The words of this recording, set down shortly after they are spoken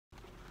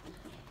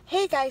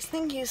Hey guys,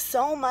 thank you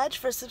so much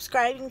for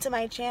subscribing to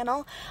my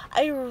channel.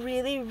 I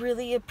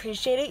really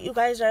appreciate it. You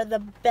guys are the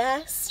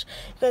best.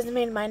 You guys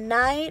made my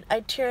night.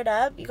 I teared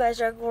up. You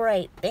guys are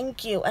great.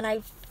 Thank you. And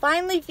I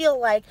finally feel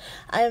like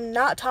I'm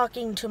not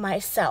talking to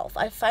myself.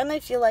 I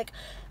finally feel like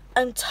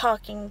I'm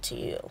talking to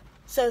you.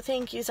 So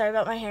thank you. Sorry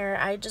about my hair.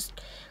 I just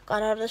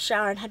got out of the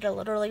shower and had to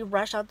literally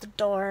rush out the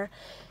door.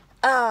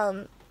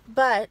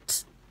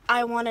 But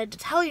I wanted to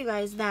tell you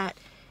guys that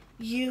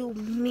you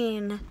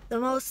mean the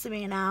most to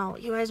me now.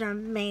 You guys are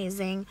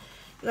amazing.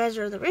 You guys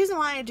are the reason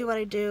why I do what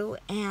I do,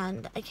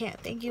 and I can't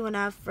thank you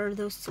enough for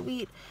those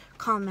sweet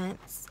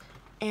comments.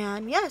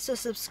 And yeah, so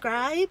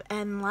subscribe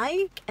and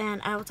like,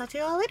 and I will talk to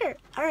you all later.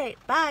 Alright,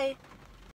 bye.